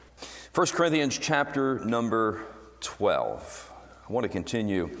1 Corinthians chapter number 12. I want to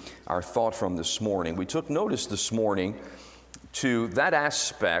continue our thought from this morning. We took notice this morning to that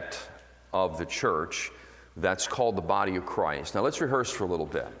aspect of the church that's called the body of Christ. Now let's rehearse for a little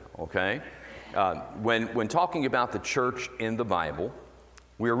bit, okay? When talking about the church in the Bible,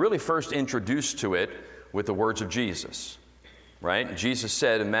 we are really first introduced to it with the words of Jesus, right? Jesus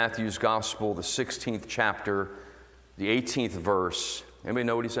said in Matthew's Gospel, the 16th chapter, the 18th verse. Anybody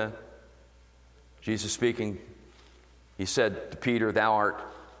know what he said? Jesus speaking, he said to Peter, "Thou art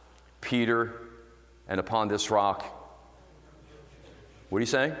Peter, and upon this rock," what did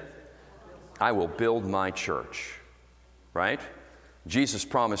he say? "I will build my church," right? Jesus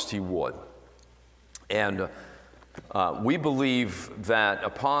promised he would. And we believe that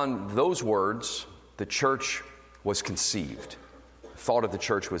upon those words, the church was conceived. The thought of the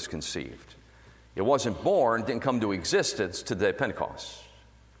church was conceived. It wasn't born, didn't come to existence to the day of Pentecost.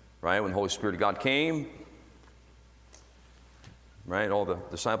 Right, when the Holy Spirit of God came, right, all the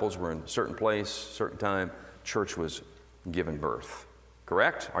disciples were in a certain place, certain time, church was given birth.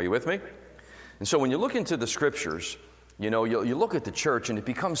 Correct? Are you with me? And so when you look into the scriptures, you look at the church and it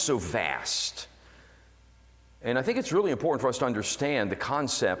becomes so vast. And I think it's really important for us to understand the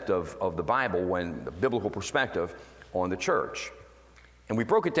concept of the Bible, when the biblical perspective on the church. And we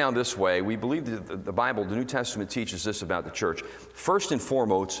broke it down this way. We believe that the Bible, the New Testament, teaches this about the church. First and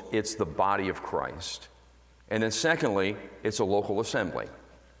foremost, it's the body of Christ. And then secondly, it's a local assembly.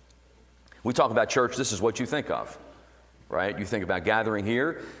 We talk about church, this is what you think of, right? You think about gathering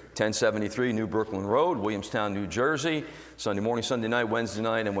here, 1073 New Brooklyn Road, Williamstown, New Jersey, Sunday morning, Sunday night, Wednesday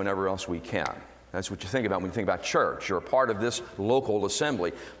night, and whenever else we can. That's what you think about when you think about church. You're a part of this local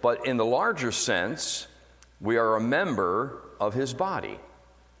assembly. But in the larger sense, we are a member of his body,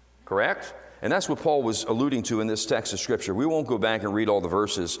 correct? And that's what Paul was alluding to in this text of Scripture. We won't go back and read all the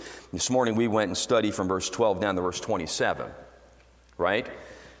verses. This morning we went and studied from verse 12 down to verse 27, right?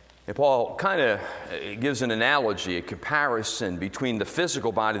 And Paul kind of gives an analogy, a comparison between the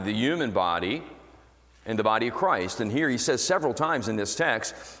physical body, the human body, and the body of Christ. And here he says several times in this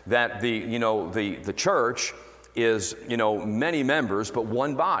text that the church is, many members, but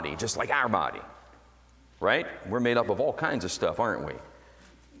one body, just like our body. Right? We're made up of all kinds of stuff, aren't we?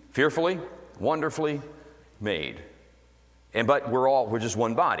 Fearfully, wonderfully made. But we're just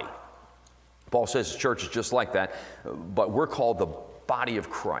one body. Paul says the church is just like that, but we're called the body of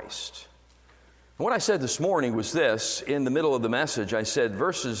Christ. And what I said this morning was this. In the middle of the message, I said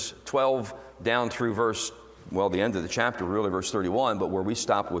verses 12 down through the end of the chapter, really verse 31, but where we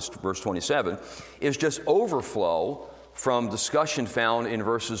stopped was verse 27, is just overflow from discussion found in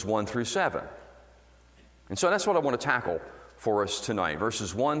verses 1 through 7. And so that's what I want to tackle for us tonight,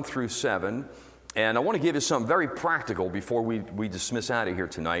 verses 1 through 7. And I want to give you something very practical before we dismiss out of here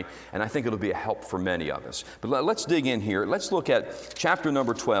tonight, and I think it'll be a help for many of us. But let's dig in here. Let's look at chapter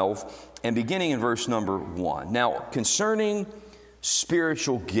number 12 and beginning in verse number 1. Now, concerning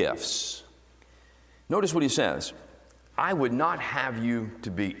spiritual gifts, notice what he says. "I would not have you to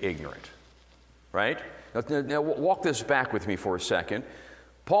be ignorant." Right? Now walk this back with me for a second.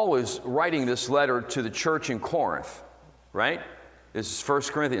 Paul is writing this letter to the church in Corinth, right? This is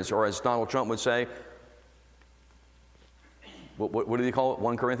 1 Corinthians, or as Donald Trump would say, what did he call it?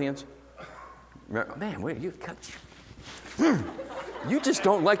 1 Corinthians? Man, wait, you just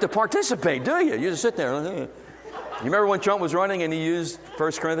don't like to participate, do you? You just sit there. You remember when Trump was running and he used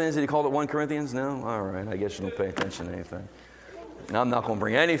 1 Corinthians and he called it 1 Corinthians? No? All right, I guess you don't pay attention to anything. I'm not going to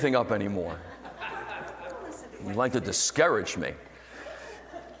bring anything up anymore. You'd like to discourage me.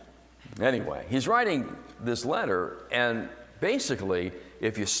 Anyway, he's writing this letter, and basically,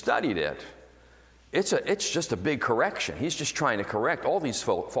 if you studied it, it's just a big correction. He's just trying to correct all these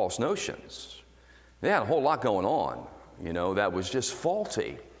false notions. They had a whole lot going on, that was just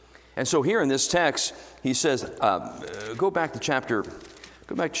faulty. And so here in this text, he says, go back to chapter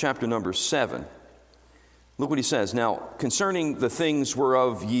number 7. Look what he says. "Now, concerning the things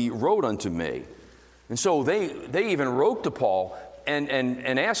whereof ye wrote unto me." And so they even wrote to Paul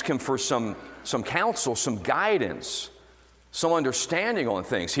and ask him for some counsel, some guidance, some understanding on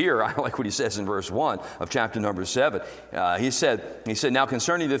things. Here, I like what he says in verse 1 of chapter number 7. He said, "Now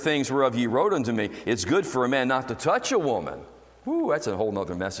concerning the things whereof ye wrote unto me, it's good for a man not to touch a woman." Whew, that's a whole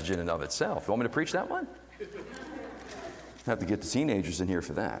other message in and of itself. You want me to preach that one? I have to get the teenagers in here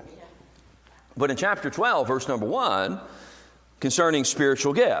for that. But in chapter 12, verse number 1, concerning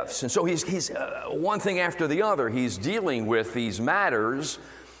spiritual gifts. And so he's one thing after the other. He's dealing with these matters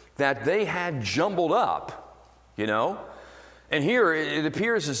that they had jumbled up, And here it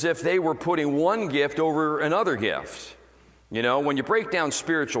appears as if they were putting one gift over another gift. You know, when you break down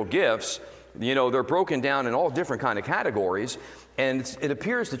spiritual gifts, you know, they're broken down in all different kind of categories. And it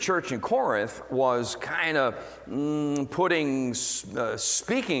appears the church in Corinth was kind of putting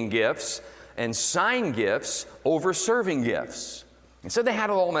speaking gifts and sign gifts over serving gifts. And so they had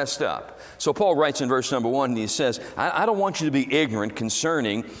it all messed up. So Paul writes in verse number 1, and he says, I don't want you to be ignorant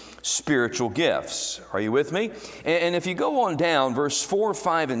concerning spiritual gifts. Are you with me? And if you go on down, verse 4,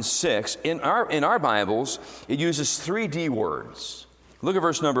 5, and 6, in our Bibles, it uses 3 D words. Look at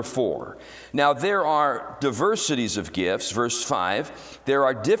verse number 4. Now there are diversities of gifts, verse 5. There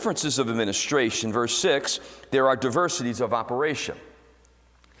are differences of administration, verse 6. There are diversities of operation.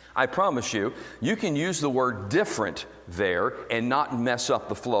 I promise you, you can use the word different there and not mess up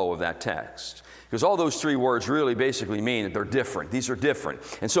the flow of that text. Because all those 3 words really basically mean that they're different. These are different.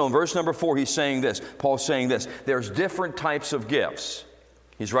 And so in verse number 4, he's saying this. Paul's saying this. There's different types of gifts.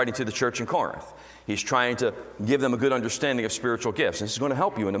 He's writing to the church in Corinth. He's trying to give them a good understanding of spiritual gifts. And this is going to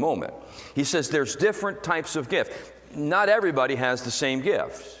help you in a moment. He says there's different types of gifts. Not everybody has the same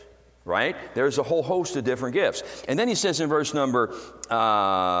gift. Right? There's a whole host of different gifts. And then he says in verse number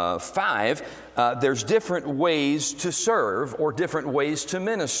 5, there's different ways to serve or different ways to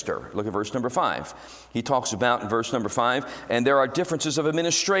minister. Look at verse number 5. He talks about in verse number 5, and there are differences of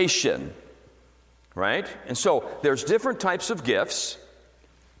administration. Right? And so there's different types of gifts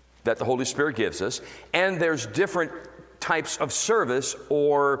that the Holy Spirit gives us, and there's different types of service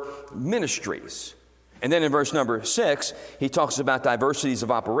or ministries. And then in verse number 6, he talks about diversities of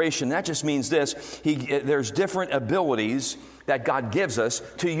operation. That just means this. There's different abilities that God gives us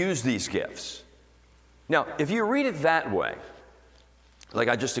to use these gifts. Now, if you read it that way, like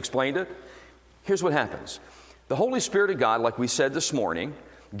I just explained it, here's what happens. The Holy Spirit of God, like we said this morning,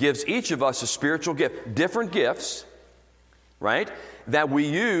 gives each of us a spiritual gift, different gifts, right, that we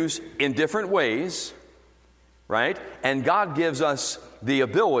use in different ways, right? And God gives us the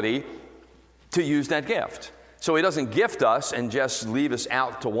ability to use that gift. So he doesn't gift us and just leave us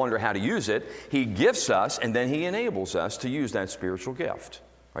out to wonder how to use it. He gifts us, and then he enables us to use that spiritual gift.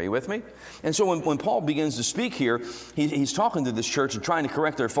 Are you with me? And so when Paul begins to speak here, he's talking to this church and trying to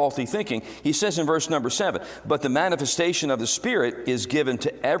correct their faulty thinking. He says in verse number 7, but the manifestation of the Spirit is given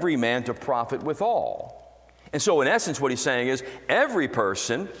to every man to profit withal. And so in essence what he's saying is every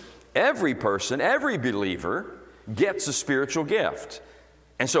person, every believer gets a spiritual gift.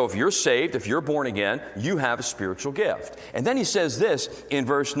 And so if you're saved, if you're born again, you have a spiritual gift. And then he says this in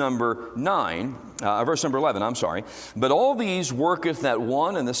verse number 11, I'm sorry. But all these worketh that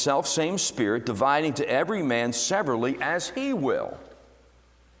one and the selfsame Spirit, dividing to every man severally as he will.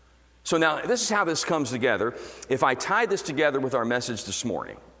 So now this is how this comes together. If I tie this together with our message this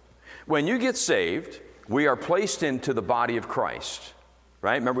morning. When you get saved, we are placed into the body of Christ.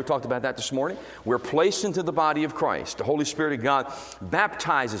 Right? Remember we talked about that this morning? We're placed into the body of Christ. The Holy Spirit of God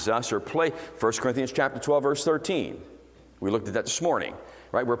baptizes us, or 1 Corinthians chapter 12, verse 13. We looked at that this morning.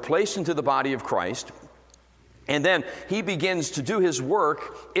 Right? We're placed into the body of Christ, and then he begins to do his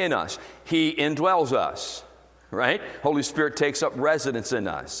work in us. He indwells us. Right? Holy Spirit takes up residence in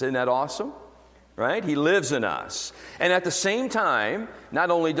us. Isn't that awesome? Right? He lives in us. And at the same time,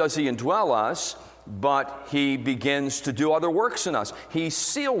 not only does he indwell us, but he begins to do other works in us. He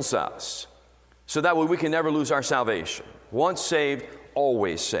seals us so that way we can never lose our salvation. Once saved,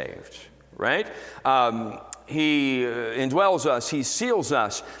 always saved, right? He indwells us. He seals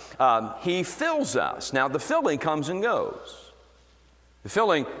us. He fills us. Now, the filling comes and goes. The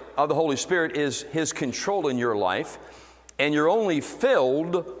filling of the Holy Spirit is his control in your life, and you're only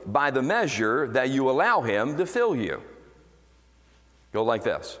filled by the measure that you allow him to fill you. Go like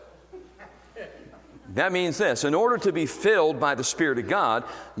this. That means this, in order to be filled by the Spirit of God,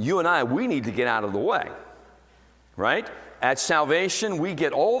 you and I, we need to get out of the way, right? At salvation, we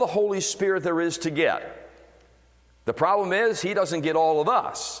get all the Holy Spirit there is to get. The problem is, he doesn't get all of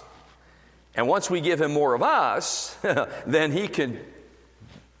us. And once we give him more of us, then he can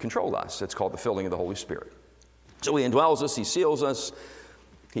control us. It's called the filling of the Holy Spirit. So he indwells us, he seals us,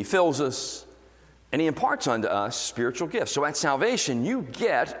 he fills us, and he imparts unto us spiritual gifts. So at salvation, you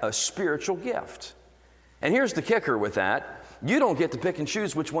get a spiritual gift. And here's the kicker with that. You don't get to pick and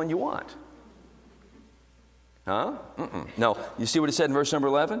choose which one you want. Huh? No. You see what it said in verse number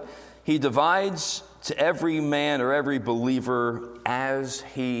 11? He divides to every man or every believer as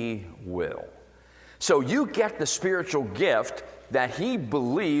he will. So you get the spiritual gift that he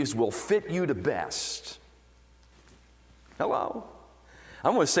believes will fit you the best. Hello?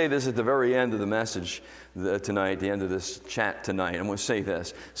 I'm going to say this at the very end of the message tonight, the end of this chat tonight. I'm going to say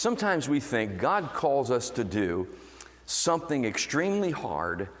this. Sometimes we think God calls us to do something extremely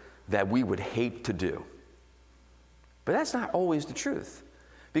hard that we would hate to do. But that's not always the truth.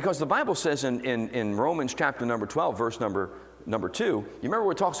 Because the Bible says in Romans chapter number 12, verse number 2, you remember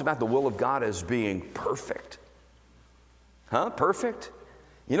where it talks about the will of God as being perfect? Perfect?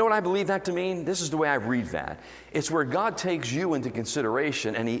 You know what I believe that to mean? This is the way I read that. It's where God takes you into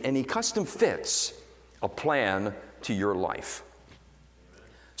consideration and he custom fits a plan to your life.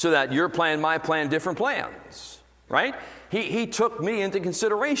 So that your plan, my plan, different plans, right? He took me into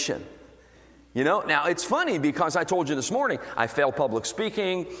consideration. You know, now it's funny because I told you this morning, I failed public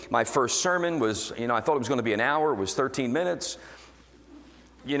speaking. My first sermon was, I thought it was going to be an hour. It was 13 minutes.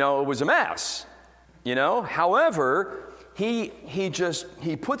 It was a mess. However, he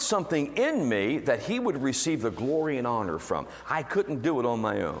put something in me that he would receive the glory and honor from. I couldn't do it on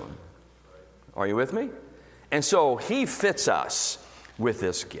my own. Are you with me? And so he fits us with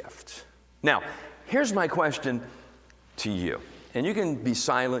this gift. Now, here's my question to you. And you can be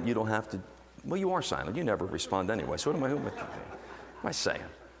silent. You don't have to. Well, you are silent. You never respond anyway. So what am I saying?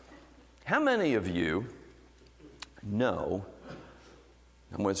 How many of you know,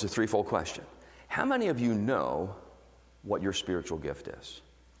 and it's a threefold question. How many of you know what your spiritual gift is?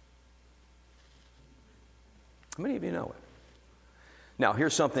 How many of you know it? Now,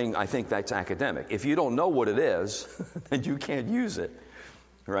 here's something I think that's academic. If you don't know what it is, then you can't use it,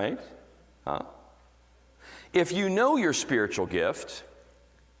 right? If you know your spiritual gift,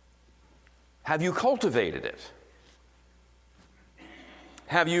 have you cultivated it?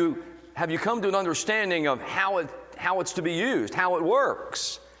 Have you come to an understanding of how it's to be used, how it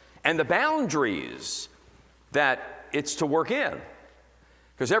works, and the boundaries that it's to work in?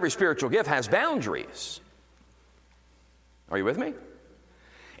 Because every spiritual gift has boundaries. Are you with me?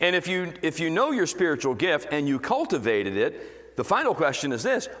 And if you know your spiritual gift and you cultivated it, the final question is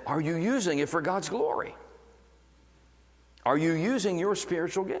this: are you using it for God's glory? Are you using your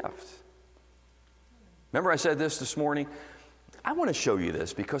spiritual gift? Remember I said this morning? I want to show you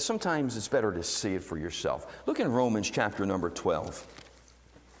this because sometimes it's better to see it for yourself. Look in Romans chapter number 12,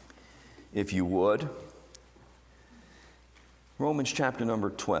 if you would. Romans chapter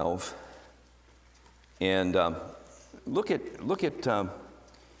number 12. And look at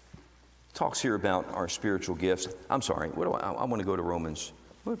talks here about our spiritual gifts. I'm sorry, I want to go to Romans.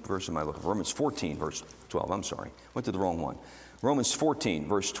 What verse am I looking for? Romans 14, verse 12. I'm sorry. Went to the wrong one. Romans 14,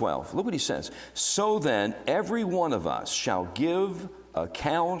 verse 12. Look what he says. So then, every one of us shall give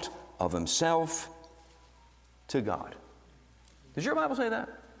account of himself to God. Does your Bible say that?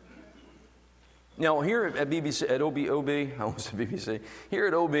 Now, here at BBC, at OB, I almost said BBC. Here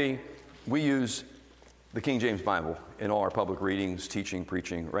at OB, we use the King James Bible in all our public readings, teaching,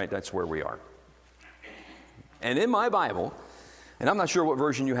 preaching, right? That's where we are. And in my Bible, and I'm not sure what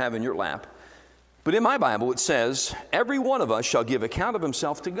version you have in your lap, but in my Bible it says, every one of us shall give account of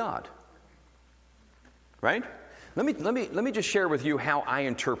himself to God. Right? Let me just share with you how I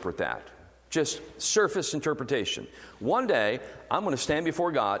interpret that. Just surface interpretation. One day, I'm going to stand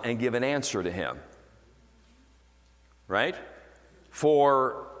before God and give an answer to him. Right?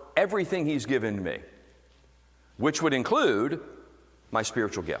 For everything he's given me, which would include my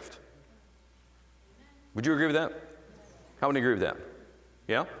spiritual gift. Would you agree with that? How many agree with that?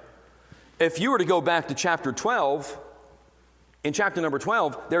 Yeah? If you were to go back to chapter 12, in chapter number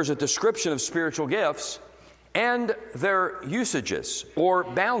 12, there's a description of spiritual gifts and their usages or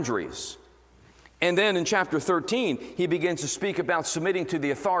boundaries. And then in chapter 13, he begins to speak about submitting to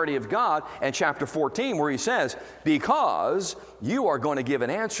the authority of God, and chapter 14, where he says, because you are going to give an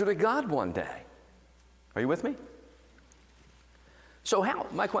answer to God one day. Are you with me? So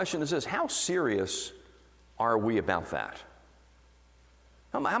my question is this: how serious are we about that?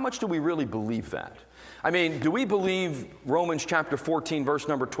 How much do we really believe that? I mean, do we believe Romans chapter 14, verse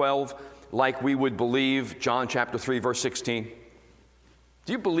number 12, like we would believe John chapter 3, verse 16?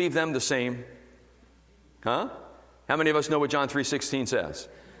 Do you believe them the same? Huh? How many of us know what John 3:16 says?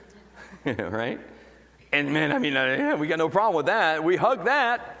 Right? And man, I mean, we got no problem with that. We hug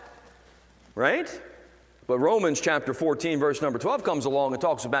that. Right? But Romans chapter 14, verse number 12 comes along and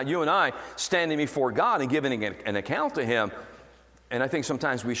talks about you and I standing before God and giving an account to him. And I think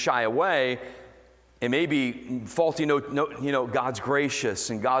sometimes we shy away and maybe faulty, God's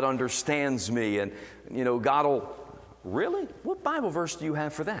gracious and God understands me and, God will, really? What Bible verse do you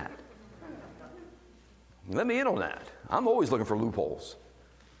have for that? Let me in on that. I'm always looking for loopholes.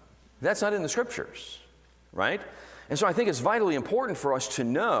 That's not in the scriptures, right? And so I think it's vitally important for us to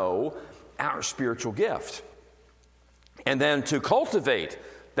know our spiritual gift and then to cultivate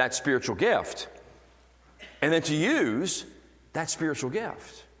that spiritual gift and then to use that spiritual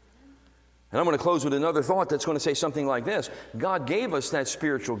gift. And I'm going to close with another thought that's going to say something like this: God gave us that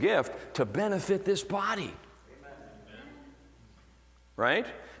spiritual gift to benefit this body. right?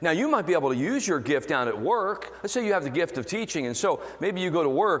 Now, you might be able to use your gift down at work. Let's say you have the gift of teaching, and so maybe you go to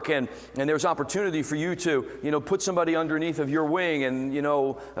work, and there's opportunity for you to, put somebody underneath of your wing, and,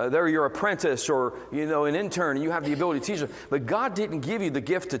 they're your apprentice or, an intern, and you have the ability to teach them. But God didn't give you the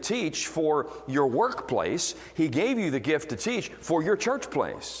gift to teach for your workplace. He gave you the gift to teach for your church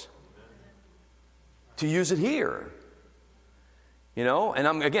place, to use it here.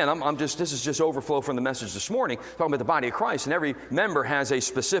 And this is just overflow from the message this morning, talking about the body of Christ, and every member has a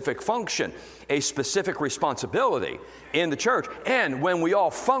specific function, a specific responsibility in the church. And when we all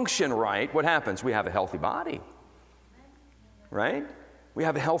function right, what happens? We have a healthy body, right? We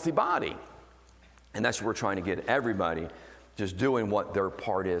have a healthy body. And that's what we're trying to get everybody just doing what their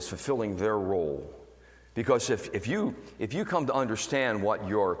part is, fulfilling their role. Because if you come to understand what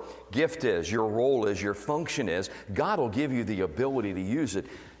your gift is, your role is, your function is, God will give you the ability to use it.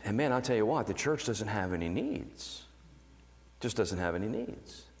 And man, I'll tell you what, the church doesn't have any needs. Just doesn't have any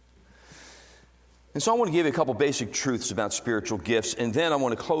needs. And so I want to give you a couple basic truths about spiritual gifts, and then I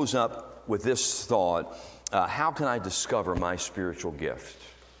want to close up with this thought. How can I discover my spiritual gift?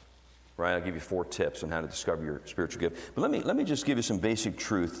 Right? I'll give you 4 tips on how to discover your spiritual gift. But let me just give you some basic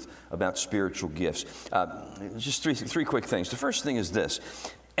truth about spiritual gifts. Just three quick things. The first thing is this.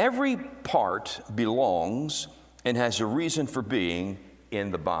 Every part belongs and has a reason for being in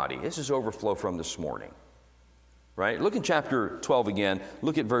the body. This is overflow from this morning. Right? Look in chapter 12 again.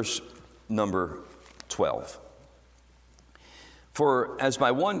 Look at verse number 12. Let's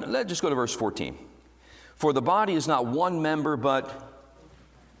just go to verse 14. For the body is not one member, but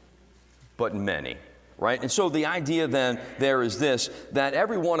many, right? And so the idea then there is this, that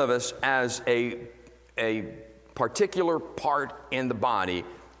every one of us as a particular part in the body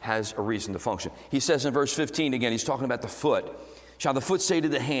has a reason to function. He says in verse 15 again, he's talking about the foot. Shall the foot say to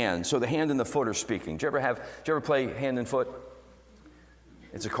the hand? So the hand and the foot are speaking. Did you ever play hand and foot?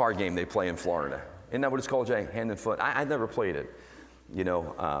 It's a card game they play in Florida. Isn't that what it's called, Jay? Hand and foot. I never played it.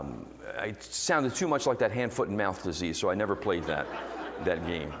 It sounded too much like that hand, foot, and mouth disease, so I never played that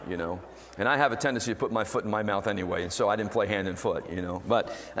game, And I have a tendency to put my foot in my mouth anyway, and so I didn't play hand and foot,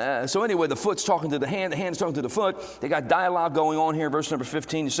 But so anyway, the foot's talking to the hand's talking to the foot. They got dialogue going on here, verse number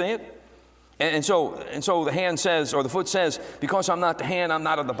 15. You see it? And so the hand says, or the foot says, because I'm not the hand, I'm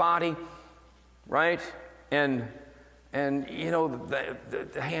not of the body, right? And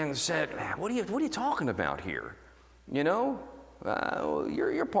the hand said, what are you talking about here?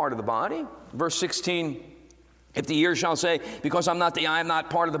 You're part of the body. Verse 16. If the ear shall say, because I'm not the eye, I'm not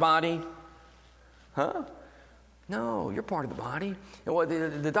part of the body. Huh? No, you're part of the body. And what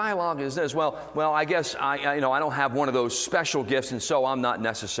the dialogue is this, well, I guess I don't have one of those special gifts, and so I'm not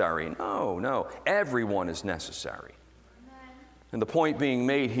necessary. No, everyone is necessary. And the point being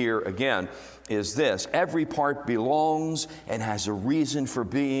made here again is this: every part belongs and has a reason for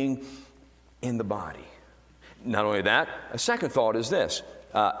being in the body. Not only that, a second thought is this: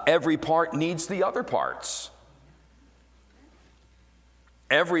 every part needs the other parts.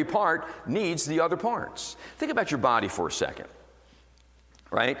 Every part needs the other parts. Think about your body for a second,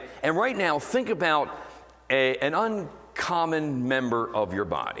 right? And right now, think about an uncommon member of your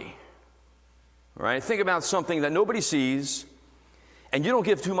body, right? Think about something that nobody sees and you don't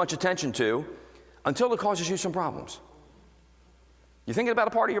give too much attention to until it causes you some problems. You thinking about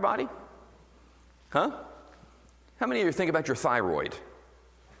a part of your body? Huh? How many of you think about your thyroid?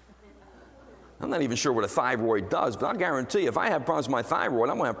 I'm not even sure what a thyroid does, but I guarantee you, if I have problems with my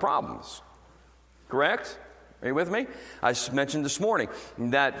thyroid, I'm going to have problems. Correct? Are you with me? I mentioned this morning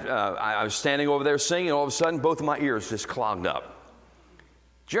that I was standing over there singing, and all of a sudden, both of my ears just clogged up.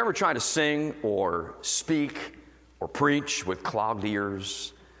 Did you ever try to sing or speak or preach with clogged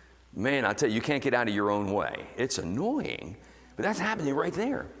ears? Man, I tell you, you can't get out of your own way. It's annoying, but that's happening right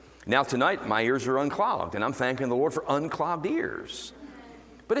there. Now, tonight, my ears are unclogged, and I'm thanking the Lord for unclogged ears.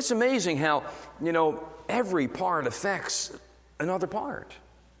 But it's amazing how, every part affects another part.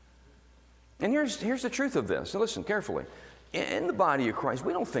 And here's the truth of this. Now listen carefully. In the body of Christ,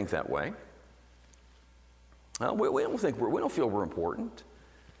 we don't think that way. We don't feel we're important.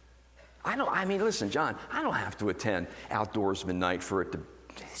 Listen, John, I don't have to attend Outdoorsman Night for it to,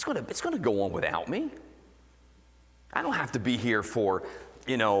 it's going to go on without me. I don't have to be here for,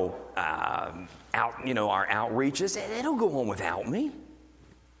 our outreaches. It'll go on without me.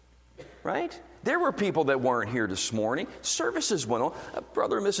 Right? There were people that weren't here this morning. Services went on.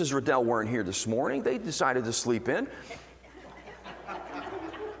 Brother and Mrs. Riddell weren't here this morning. They decided to sleep in.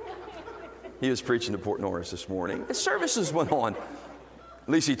 He was preaching to Port Norris this morning. The services went on. At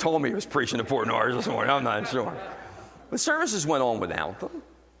least he told me he was preaching to Port Norris this morning. I'm not sure. The services went on without them.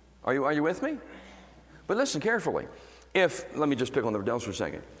 Are you with me? But listen carefully. let me just pick on the Dells for a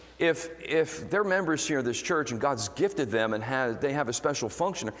second. If they're members here of this church and God's gifted them and they have a special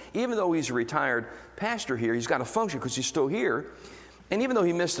function, even though he's a retired pastor here, he's got a function because he's still here. And even though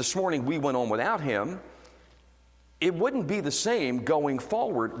he missed this morning, we went on without him. It wouldn't be the same going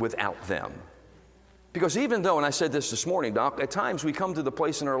forward without them. Because even though, and I said this morning, Doc, at times we come to the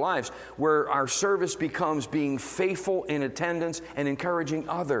place in our lives where our service becomes being faithful in attendance and encouraging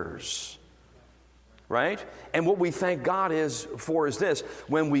others. Right? And what we thank God for is this: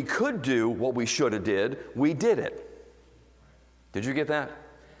 when we could do what we should have did, we did it. Did you get that?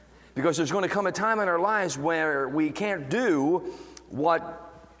 Because there's going to come a time in our lives where we can't do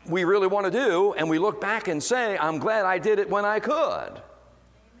what we really want to do, and we look back and say, I'm glad I did it when I could.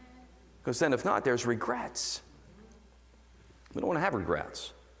 Because then if not, there's regrets. We don't want to have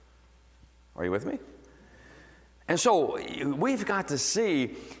regrets. Are you with me? And so we've got to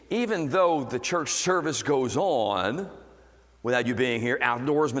see, even though the church service goes on, without you being here,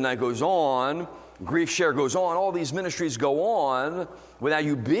 Outdoorsman Night goes on, Grief Share goes on, all these ministries go on, without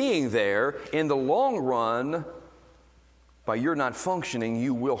you being there, in the long run, by your not functioning,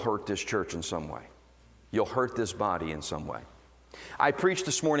 you will hurt this church in some way. You'll hurt this body in some way. I preached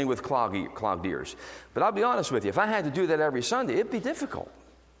this morning with clogged ears, but I'll be honest with you, if I had to do that every Sunday, it'd be difficult.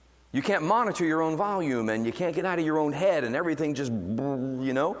 You can't monitor your own volume, and you can't get out of your own head, and everything just,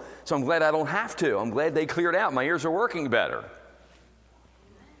 you know. So I'm glad I don't have to. I'm glad they cleared out. My ears are working better.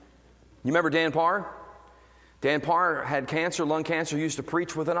 You remember Dan Parr? Dan Parr had cancer, lung cancer. He used to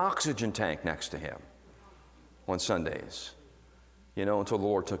preach with an oxygen tank next to him on Sundays, you know, until the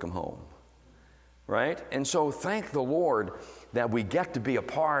Lord took him home. Right? And so thank the Lord that we get to be a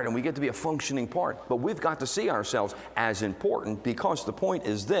part and we get to be a functioning part. But we've got to see ourselves as important, because the point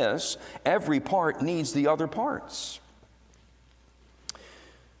is this: every part needs the other parts.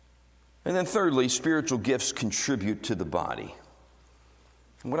 And then thirdly, spiritual gifts contribute to the body.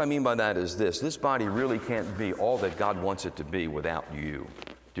 And what I mean by that is this body really can't be all that God wants it to be without you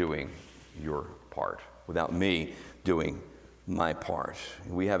doing your part, without me doing my part.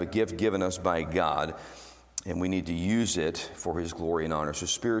 We have a gift given us by God, and we need to use it for His glory and honor. So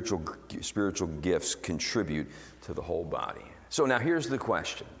spiritual gifts contribute to the whole body. So now here's the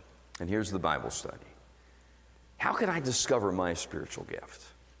question, and here's the Bible study. How can I discover my spiritual gift?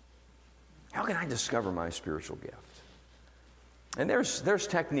 How can I discover my spiritual gift? And there's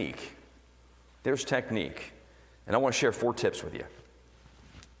technique. There's technique. And I want to share 4 tips with you.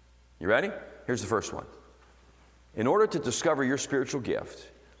 You ready? Here's the first one. In order to discover your spiritual gift,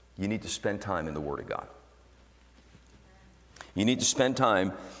 you need to spend time in the Word of God. You need to spend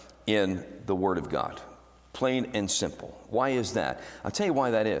time in the Word of God. Plain and simple. Why is that? I'll tell you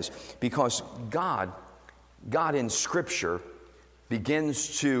why that is. Because God in Scripture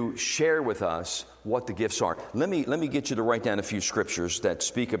begins to share with us what the gifts are. Let me get you to write down a few scriptures that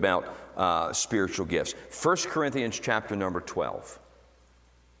speak about spiritual gifts. 1 Corinthians chapter number 12.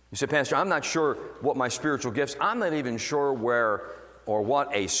 You say, Pastor, I'm not sure what my spiritual gifts, I'm not even sure where or what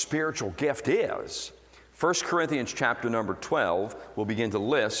a spiritual gift is. 1 Corinthians chapter number 12 will begin to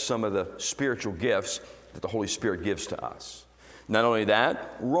list some of the spiritual gifts that the Holy Spirit gives to us. Not only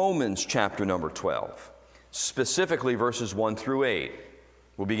that, Romans chapter number 12, specifically verses 1 through 8,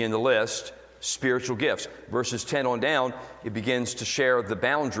 will begin to list spiritual gifts. Verses 10 on down, it begins to share the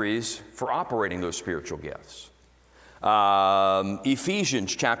boundaries for operating those spiritual gifts.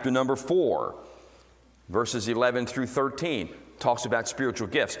 Ephesians chapter number 4, verses 11 through 13, talks about spiritual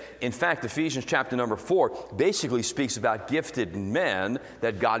gifts. In fact, Ephesians chapter number 4 basically speaks about gifted men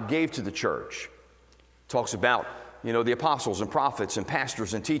that God gave to the church. Talks about, the apostles and prophets and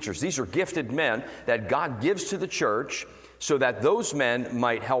pastors and teachers. These are gifted men that God gives to the church so that those men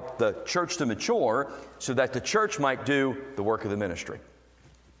might help the church to mature, so that the church might do the work of the ministry.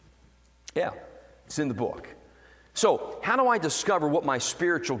 Yeah, it's in the book. So, how do I discover what my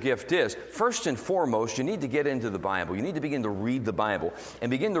spiritual gift is? First and foremost, you need to get into the Bible. You need to begin to read the Bible and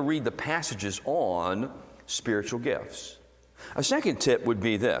begin to read the passages on spiritual gifts. A second tip would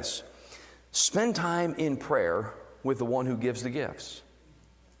be this: spend time in prayer with the one who gives the gifts.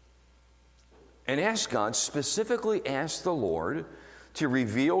 And ask God, specifically ask the Lord to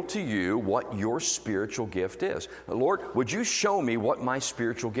reveal to you what your spiritual gift is. Lord, would you show me what my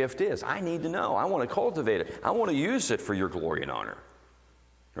spiritual gift is? I need to know. I want to cultivate it. I want to use it for your glory and honor.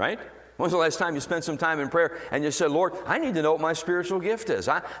 Right? When's the last time you spent some time in prayer and you said, Lord, I need to know what my spiritual gift is.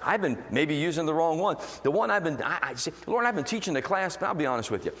 I've been maybe using the wrong one. The one I've been teaching the class, but I'll be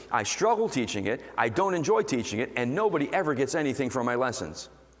honest with you. I struggle teaching it. I don't enjoy teaching it, and nobody ever gets anything from my lessons.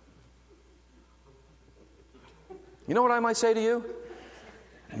 You know what I might say to you?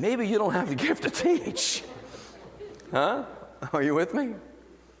 Maybe you don't have the gift to teach. Huh? Are you with me?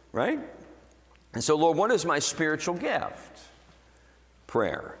 Right? And so, Lord, what is my spiritual gift?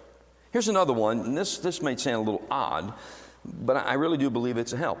 Prayer. Here's another one, and this might sound a little odd, but I really do believe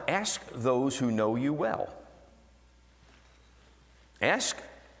it's a help. Ask those who know you well. Ask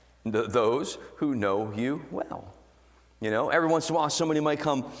those who know you well. You know, every once in a while somebody might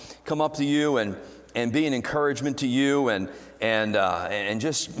come up to you and be an encouragement to you and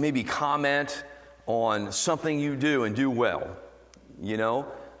just maybe comment on something you do and do well. You know,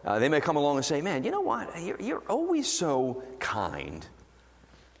 they may come along and say, man, you know what? You're always so kind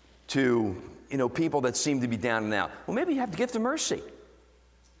to, you know, people that seem to be down and out. Well, maybe you have the gift of mercy.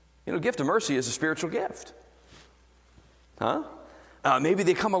 You know, gift of mercy is a spiritual gift. Huh? Maybe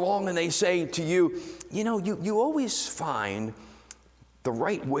they come along and they say to you, you know, you always find the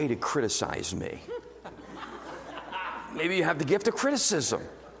right way to criticize me. Maybe you have the gift of criticism.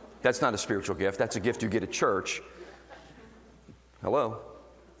 That's not a spiritual gift. That's a gift you get at church. Hello?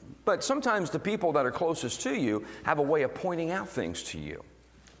 But sometimes the people that are closest to you have a way of pointing out things to you.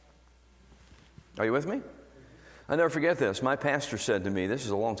 Are you with me? I'll never forget this. My pastor said to me, this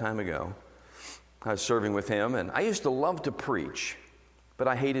is a long time ago, I was serving with him, and I used to love to preach, but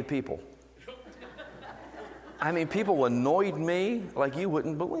I hated people. I mean, people annoyed me like you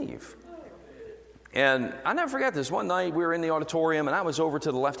wouldn't believe. And I'll never forget this. One night we were in the auditorium, and I was over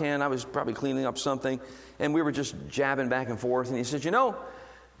to the left hand. I was probably cleaning up something, and we were just jabbing back and forth. And he said, you know,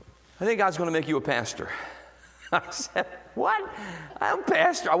 I think God's going to make you a pastor. I said, what? I'm a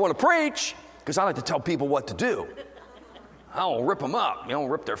pastor. I want to preach because I like to tell people what to do. I'll rip them up, you know,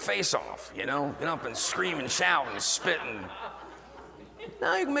 rip their face off, you know, get up and scream and shout and spit and...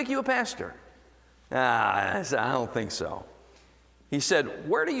 No, he can make you a pastor. I said, I don't think so. He said,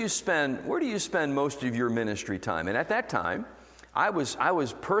 where do you spend most of your ministry time? And at that time, I was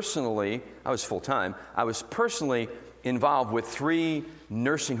full-time. I was personally involved with 3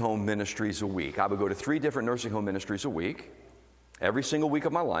 nursing home ministries a week. I would go to 3 different nursing home ministries a week, every single week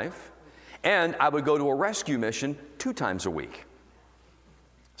of my life. And I would go to a rescue mission 2 times a week.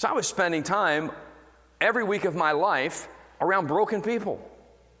 So I was spending time every week of my life around broken people.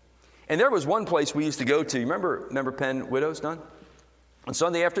 And there was one place we used to go to. Remember Penn Widows, Don? On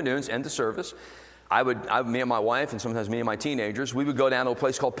Sunday afternoons, end of service, me and my wife, and sometimes me and my teenagers, we would go down to a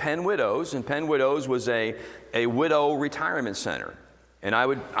place called Penn Widows, and Penn Widows was a widow retirement center. And I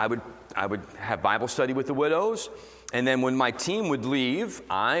would have Bible study with the widows, and then when my team would leave,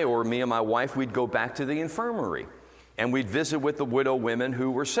 me and my wife, we'd go back to the infirmary, and we'd visit with the widow women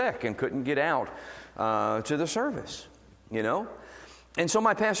who were sick and couldn't get out to the service, you know? And so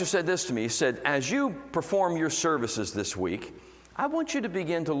my pastor said this to me. He said, as you perform your services this week, I want you to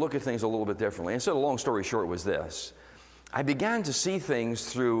begin to look at things a little bit differently. And so the long story short was this. I began to see things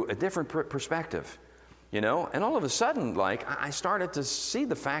through a different perspective, you know? And all of a sudden, I started to see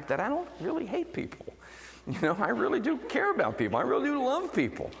the fact that I don't really hate people. You know, I really do care about people. I really do love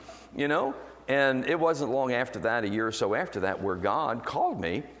people, you know? And it wasn't long after that, a year or so after that, where God called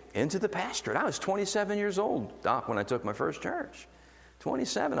me into the pastorate. I was 27 years old, Doc, when I took my first church.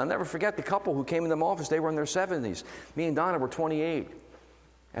 27. I'll never forget the couple who came in the office. They were in their 70s. Me and Donna were 28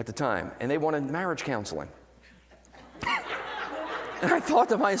 at the time, and they wanted marriage counseling. And I thought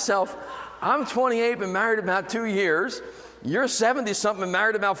to myself, I'm 28, been married about 2 years. You're 70-something and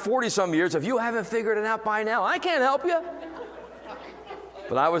married about 40-some years. If you haven't figured it out by now, I can't help you.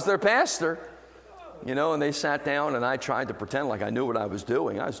 But I was their pastor, you know, and they sat down, and I tried to pretend like I knew what I was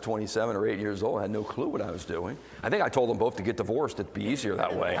doing. I was 27 or 8 years old. I had no clue what I was doing. I think I told them both to get divorced. It'd be easier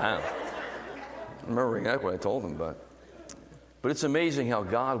that way. I don't remember exactly what I told them, but it's amazing how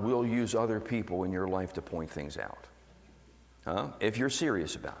God will use other people in your life to point things out, if you're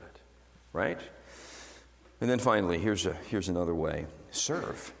serious about it, right? And then finally, here's another way.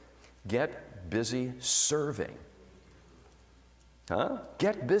 Serve. Get busy serving.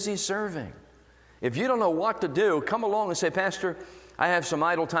 Get busy serving. If you don't know what to do, come along and say, Pastor, I have some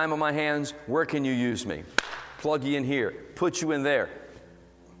idle time on my hands. Where can you use me? Plug you in here. Put you in there.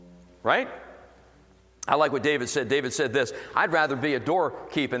 Right? I like what David said. David said this, I'd rather be a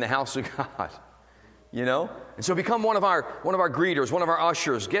doorkeep in the house of God. You know? And so become one of our greeters, one of our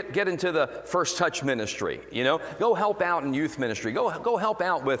ushers. Get into the first touch ministry. You know? Go help out in youth ministry. Go help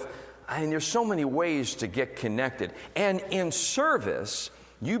out with, there's so many ways to get connected. And in service,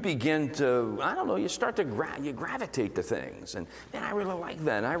 you begin to, you start to gravitate to things. And man, I really like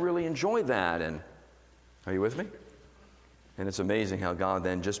that. And I really enjoy that. And are you with me? And it's amazing how God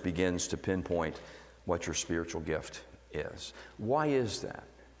then just begins to pinpoint what your spiritual gift is. Why is that?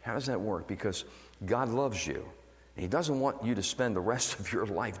 How does that work? Because God loves you. And He doesn't want you to spend the rest of your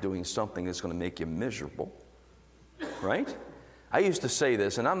life doing something that's going to make you miserable. right? I used to say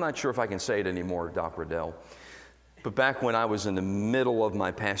this, and I'm not sure if I can say it anymore, Doc Riddell, but back when I was in the middle of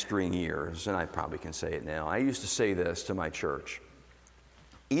my pastoring years, and I probably can say it now, I used to say this to my church.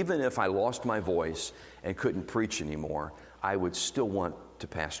 Even if I lost my voice and couldn't preach anymore, I would still want to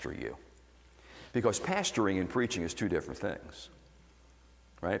pastor you. Because pastoring and preaching is two different things,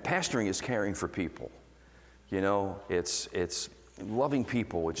 right? Pastoring is caring for people. You know, it's loving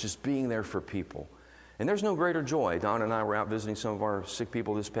people. It's just being there for people. And there's no greater joy. Don and I were out visiting some of our sick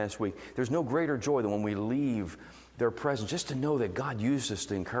people this past week. There's no greater joy than when we leave their presence, just to know that God used us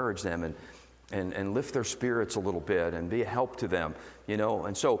to encourage them and lift their spirits a little bit and be a help to them, you know.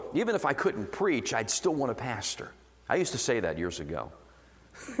 And so even if I couldn't preach, I'd still want to pastor. I used to say that years ago.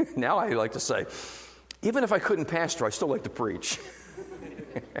 Now I like to say, even if I couldn't pastor, I still like to preach.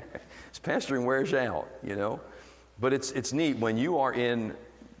 Pastoring wears you out, you know. But it's neat when you are in,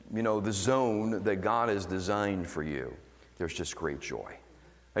 you know, the zone that God has designed for you. There's just great joy.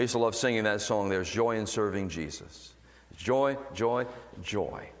 I used to love singing that song, There's Joy in Serving Jesus. Joy, joy,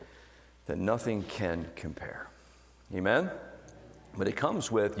 joy that nothing can compare. Amen? But it comes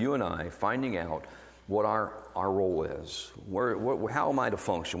with you and I finding out what our role is. How am I to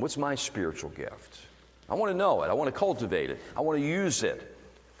function? What's my spiritual gift? I want to know it. I want to cultivate it. I want to use it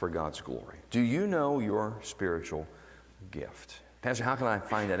for God's glory. Do you know your spiritual gift? Pastor, how can I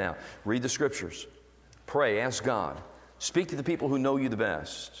find that out? Read the scriptures. Pray. Ask God. Speak to the people who know you the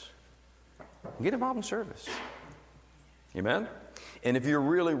best. Get involved in service. Amen? And if you're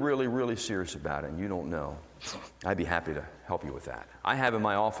really, really, really serious about it and you don't know, I'd be happy to help you with that. I have in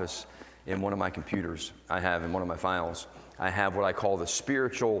my office, in one of my computers, I have in one of my files, I have what I call the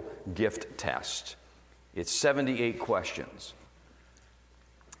spiritual gift test. It's 78 questions.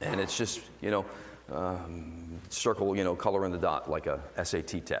 And it's just, you know, circle, you know, color in the dot like a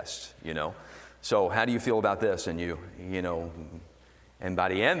SAT test, you know. So how do you feel about this? And you know, and by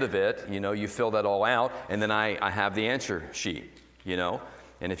the end of it, you know, you fill that all out, and then I have the answer sheet, you know.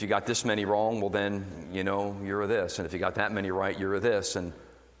 And if you got this many wrong, well then, you know, you're a this. And if you got that many right, you're a this. And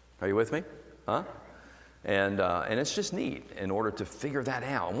are you with me? Huh? And it's just neat in order to figure that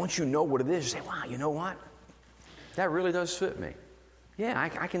out. And once you know what it is, you say, wow, you know what? That really does fit me. Yeah,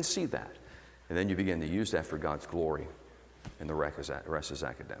 I can see that. And then you begin to use that for God's glory, and the rest is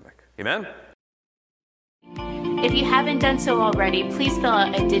academic. Amen? If you haven't done so already, please fill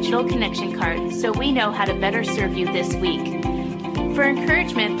out a digital connection card so we know how to better serve you this week. For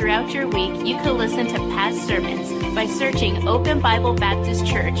encouragement throughout your week, you can listen to past sermons by searching Open Bible Baptist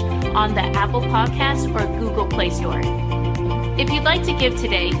Church on the Apple Podcast or Google Play Store. If you'd like to give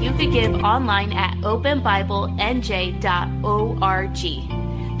today, you could give online at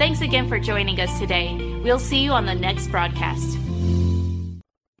openbiblenj.org. Thanks again for joining us today. We'll see you on the next broadcast.